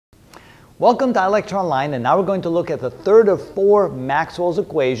Welcome to iLectureOnline, and now we're going to look at the third of four Maxwell's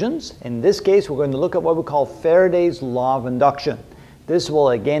equations. In this case, we're going to look at what we call Faraday's law of induction. This will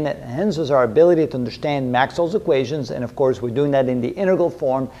again enhance our ability to understand Maxwell's equations, and of course we're doing that in the integral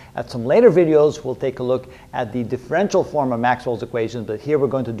form. At some later videos we'll take a look at the differential form of Maxwell's equations, but here we're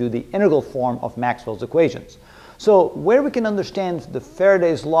going to do the integral form of Maxwell's equations. So where we can understand the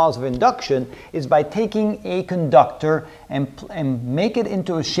Faraday's laws of induction is by taking a conductor and make it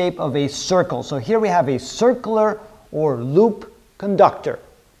into a shape of a circle. So here we have a circular or loop conductor.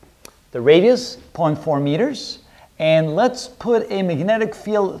 The radius, 0.4 meters. And let's put a magnetic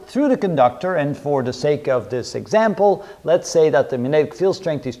field through the conductor, and for the sake of this example, let's say that the magnetic field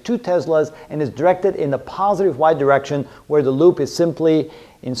strength is 2 teslas and is directed in the positive y direction, where the loop is simply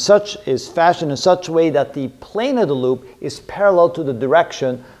fashioned in such a way that the plane of the loop is parallel to the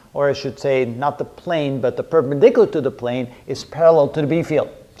direction, or I should say not the plane, but the perpendicular to the plane is parallel to the B field.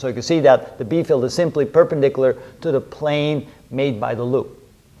 So you can see that the B field is simply perpendicular to the plane made by the loop.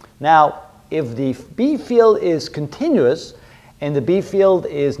 Now, if the B field is continuous and the B field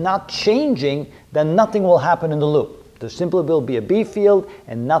is not changing, then nothing will happen in the loop. There simply will be a B field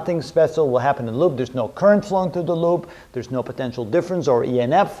and nothing special will happen in the loop. There's no current flowing through the loop. There's no potential difference or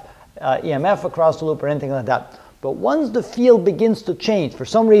EMF across the loop or anything like that. But once the field begins to change, for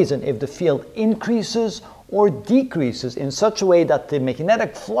some reason, if the field increases or decreases in such a way that the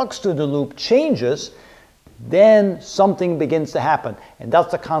magnetic flux through the loop changes, then something begins to happen. And that's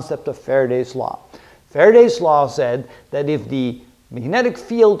the concept of Faraday's law. Faraday's law said that if the magnetic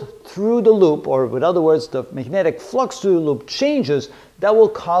field through the loop, or in other words, the magnetic flux through the loop changes, that will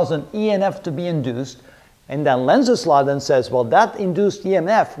cause an EMF to be induced. And then Lenz's law then says, well, that induced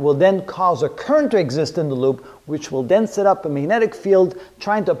EMF will then cause a current to exist in the loop, which will then set up a magnetic field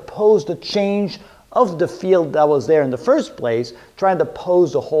trying to oppose the change of the field that was there in the first place, trying to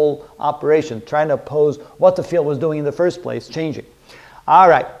oppose the whole operation, trying to oppose what the field was doing in the first place, changing. All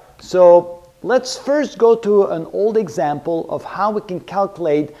right, so let's first go to an old example of how we can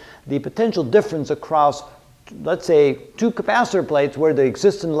calculate the potential difference across, let's say, two capacitor plates where there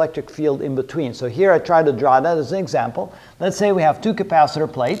exists an electric field in between. So here I try to draw that as an example. Let's say we have two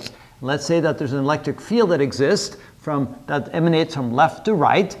capacitor plates. Let's say that there's an electric field that exists that emanates from left to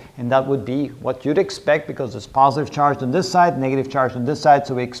right, and that would be what you'd expect because there's positive charge on this side, negative charge on this side,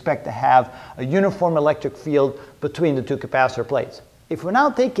 so we expect to have a uniform electric field between the two capacitor plates. If we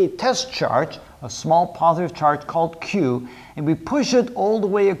now take a test charge, a small positive charge called Q, and we push it all the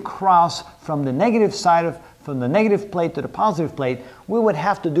way across from the negative plate to the positive plate, we would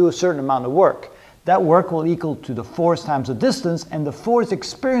have to do a certain amount of work. That work will equal to the force times the distance, and the force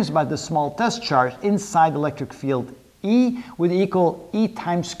experienced by the small test charge inside the electric field E would equal E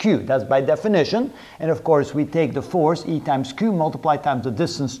times Q. That's by definition. And of course, we take the force, E times Q, multiplied times the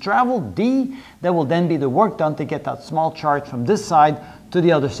distance traveled, D. That will then be the work done to get that small charge from this side to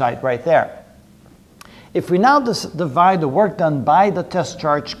the other side right there. If we now divide the work done by the test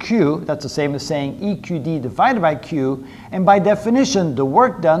charge Q, that's the same as saying EQD divided by Q, and by definition, the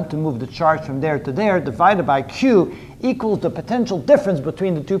work done to move the charge from there to there divided by Q equals the potential difference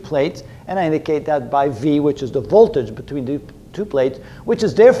between the two plates, and I indicate that by V, which is the voltage between the two plates, which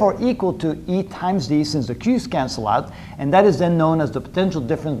is therefore equal to E times D since the Q's cancel out, and that is then known as the potential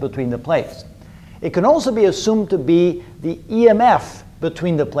difference between the plates. It can also be assumed to be the EMF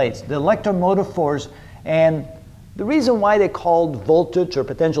between the plates, the electromotive force. And the reason why they called voltage or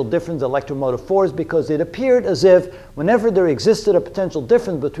potential difference electromotive force, because it appeared as if whenever there existed a potential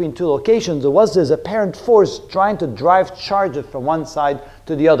difference between two locations, there was this apparent force trying to drive charges from one side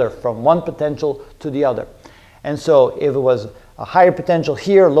to the other, from one potential to the other. And so if it was a higher potential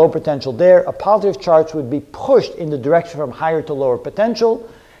here, low potential there, a positive charge would be pushed in the direction from higher to lower potential.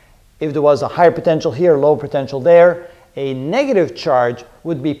 If there was a higher potential here, low potential there, a negative charge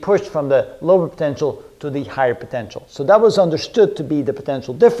would be pushed from the lower potential to the higher potential. So that was understood to be the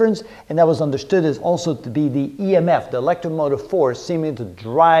potential difference, and that was understood as also to be the EMF, the electromotive force seeming to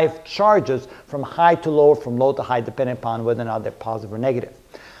drive charges from high to low, from low to high, depending upon whether or not they're positive or negative.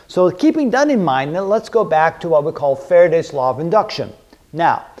 So keeping that in mind, now let's go back to what we call Faraday's law of induction.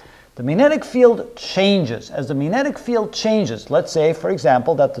 Now, the magnetic field changes. As the magnetic field changes, let's say, for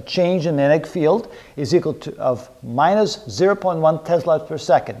example, that the change in the magnetic field is equal to minus 0.1 tesla per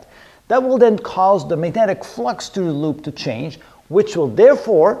second. That will then cause the magnetic flux through the loop to change, which will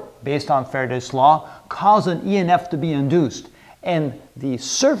therefore, based on Faraday's law, cause an EMF to be induced. And the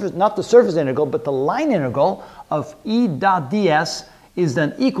surface, not the surface integral, but the line integral of E dot ds is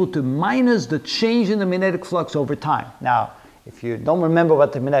then equal to minus the change in the magnetic flux over time. Now, if you don't remember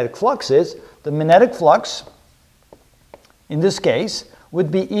what the magnetic flux is, the magnetic flux, in this case,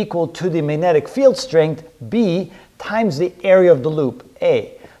 would be equal to the magnetic field strength, B, times the area of the loop,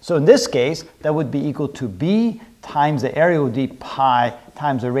 A. So in this case, that would be equal to B times the area would be pi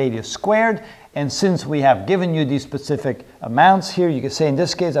times the radius squared. And since we have given you these specific amounts here, you can say in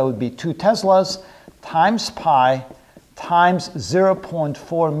this case that would be 2 teslas times pi times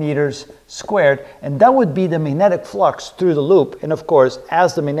 0.4 meters squared. And that would be the magnetic flux through the loop. And of course,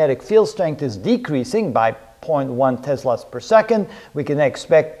 as the magnetic field strength is decreasing by 0.1 teslas per second, we can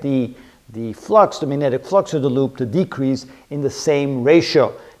expect the flux, the magnetic flux of the loop, to decrease in the same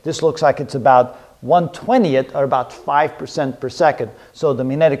ratio. This looks like it's about 1/20th, or about 5% per second. So the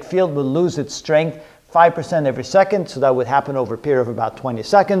magnetic field will lose its strength 5% every second, so that would happen over a period of about 20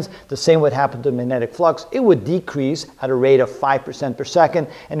 seconds. The same would happen to the magnetic flux. It would decrease at a rate of 5% per second,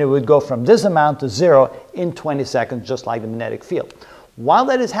 and it would go from this amount to 0 in 20 seconds, just like the magnetic field. While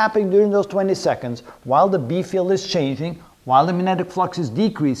that is happening during those 20 seconds, while the B field is changing, while the magnetic flux is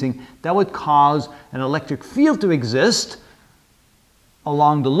decreasing, that would cause an electric field to exist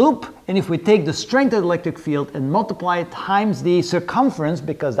along the loop. And if we take the strength of the electric field and multiply it times the circumference,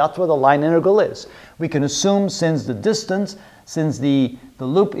 because that's where the line integral is, we can assume since the distance, since the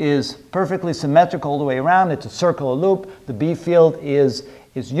loop is perfectly symmetrical all the way around, it's a circular loop, the B field is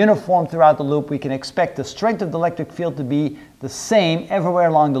uniform throughout the loop, we can expect the strength of the electric field to be the same everywhere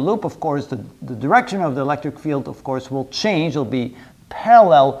along the loop. Of course, the direction of the electric field, of course, will change. It'll be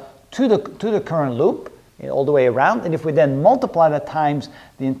parallel to the current loop all the way around. And if we then multiply that times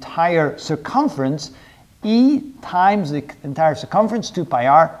the entire circumference, E times the entire circumference, 2 pi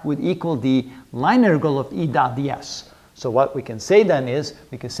r, would equal the line integral of E dot ds. So what we can say then is,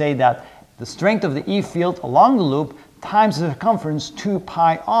 we can say that the strength of the E field along the loop times the circumference, 2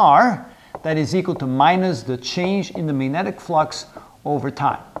 pi r, that is equal to minus the change in the magnetic flux over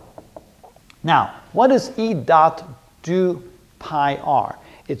time. Now, what does E dot do pi r?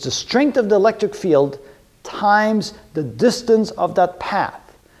 It's the strength of the electric field times the distance of that path.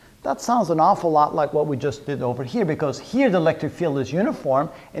 That sounds an awful lot like what we just did over here, because here the electric field is uniform,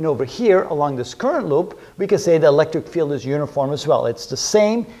 and over here along this current loop, we can say the electric field is uniform as well. It's the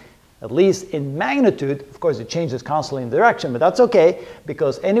same, at least in magnitude. Of course, it changes constantly in direction, but that's okay,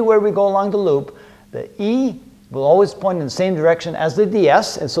 because anywhere we go along the loop, the E will always point in the same direction as the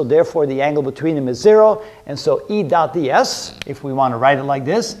ds, and so therefore the angle between them is 0. And so E dot ds, if we want to write it like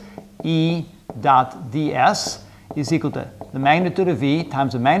this, E dot ds is equal to the magnitude of E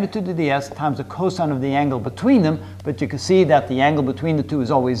times the magnitude of ds times the cosine of the angle between them. But you can see that the angle between the two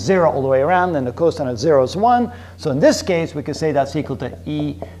is always 0 all the way around, and the cosine of 0 is 1. So in this case, we can say that's equal to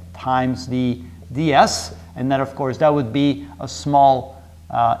E times the ds, and then of course that would be a small,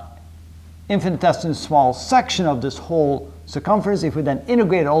 infinitesimally small section of this whole circumference. If we then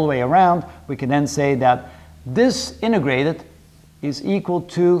integrate it all the way around, we can then say that this integrated is equal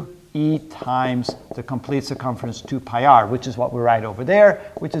to E times the complete circumference, 2 pi r, which is what we write over there,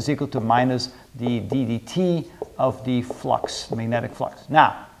 which is equal to minus the ddt of the flux, the magnetic flux.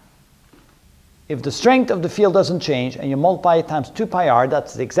 Now, if the strength of the field doesn't change and you multiply it times 2 pi r,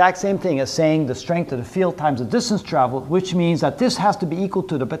 that's the exact same thing as saying the strength of the field times the distance traveled, which means that this has to be equal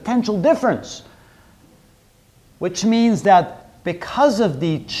to the potential difference, which means that because of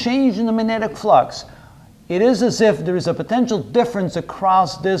the change in the magnetic flux, it is as if there is a potential difference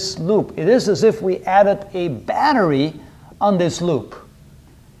across this loop. It is as if we added a battery on this loop.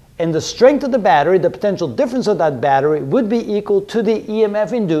 And the strength of the battery, the potential difference of that battery, would be equal to the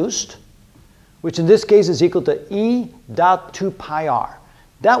EMF induced, which in this case is equal to E dot 2 pi r.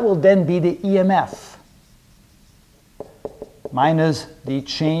 That will then be the EMF minus the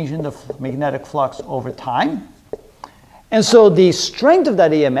change in the magnetic flux over time. And so the strength of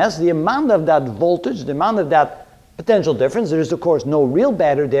that EMS, the amount of that voltage, the amount of that potential difference, there is of course no real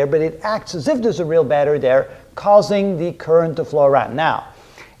battery there, but it acts as if there's a real battery there, causing the current to flow around. Now,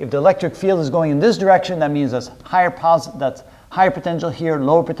 if the electric field is going in this direction, that means that's higher potential here,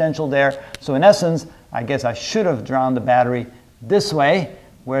 lower potential there. So in essence, I guess I should have drawn the battery this way,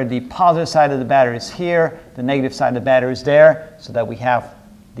 where the positive side of the battery is here, the negative side of the battery is there, so that we have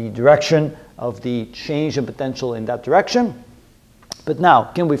the direction of the change in potential in that direction. But now,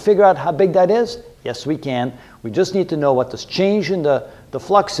 can we figure out how big that is? Yes, we can. We just need to know what this change in the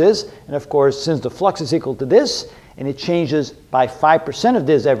flux is. And of course, since the flux is equal to this, and it changes by 5% of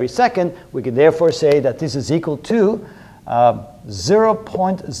this every second, we can therefore say that this is equal to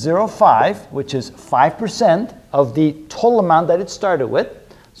 0.05, which is 5% of the total amount that it started with.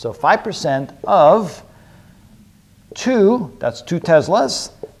 So 5% of 2, that's 2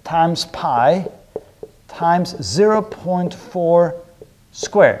 teslas, times pi times 0.4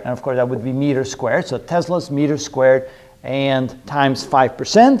 squared. And of course that would be meters squared. So teslas, meters squared, and times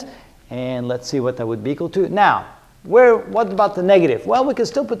 5%. And let's see what that would be equal to. Now, what about the negative? Well, we can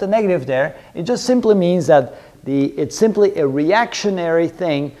still put the negative there. It just simply means that it's simply a reactionary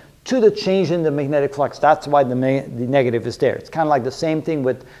thing to the change in the magnetic flux. That's why the negative is there. It's kind of like the same thing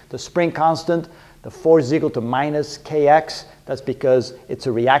with the spring constant. The force is equal to minus kx. That's because it's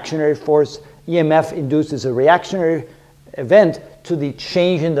a reactionary force. EMF induced is a reactionary event to the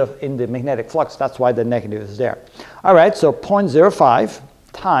change in the magnetic flux. That's why the negative is there. All right, so 0.05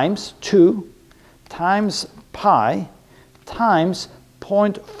 times 2 times pi times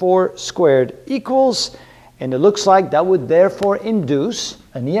 0.4 squared equals, and it looks like that would therefore induce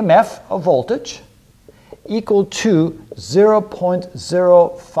an EMF of voltage equal to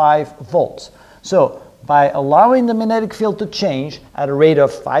 0.05 volts. So by allowing the magnetic field to change at a rate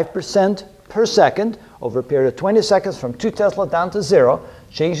of 5% per second over a period of 20 seconds from 2 Tesla down to 0,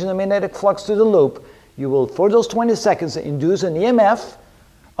 changing the magnetic flux through the loop, you will, for those 20 seconds, induce an EMF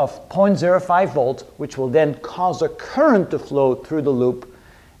of 0.05 volts, which will then cause a current to flow through the loop.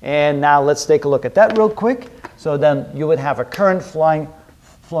 And now let's take a look at that real quick. So then you would have a current flowing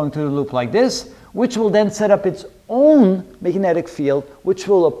through the loop like this, which will then set up its own magnetic field, which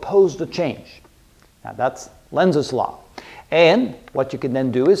will oppose the change. Now that's Lenz's law. And what you can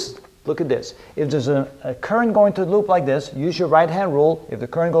then do is, look at this. If there's a current going through the loop like this, use your right-hand rule. If the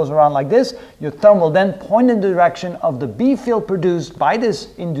current goes around like this, your thumb will then point in the direction of the B field produced by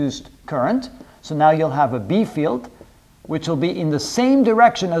this induced current. So now you'll have a B field, which will be in the same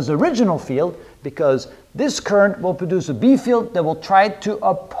direction as the original field, because this current will produce a B field that will try to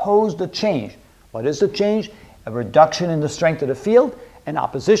oppose the change. What is the change? A reduction in the strength of the field. And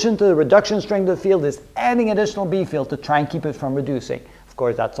opposition to the reduction in strength of the field is adding additional B field to try and keep it from reducing. Of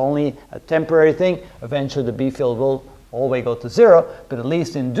course, that's only a temporary thing. Eventually, the B field will always go to 0, but at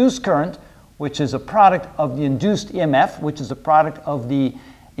least the induced current, which is a product of the induced EMF, which is a product of the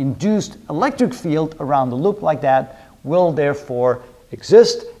induced electric field around the loop like that, will therefore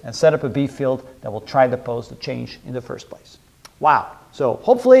exist and set up a B field that will try to oppose the change in the first place. Wow. So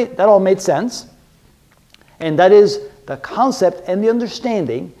hopefully that all made sense. And that is the concept and the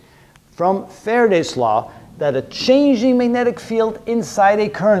understanding from Faraday's law that a changing magnetic field inside a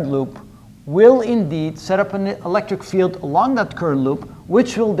current loop will indeed set up an electric field along that current loop,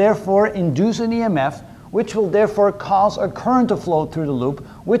 which will therefore induce an EMF, which will therefore cause a current to flow through the loop,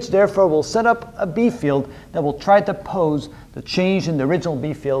 which therefore will set up a B field that will try to oppose the change in the original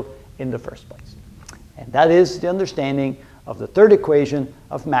B field in the first place. And that is the understanding of the third equation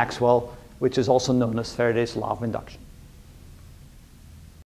of Maxwell, which is also known as Faraday's law of induction.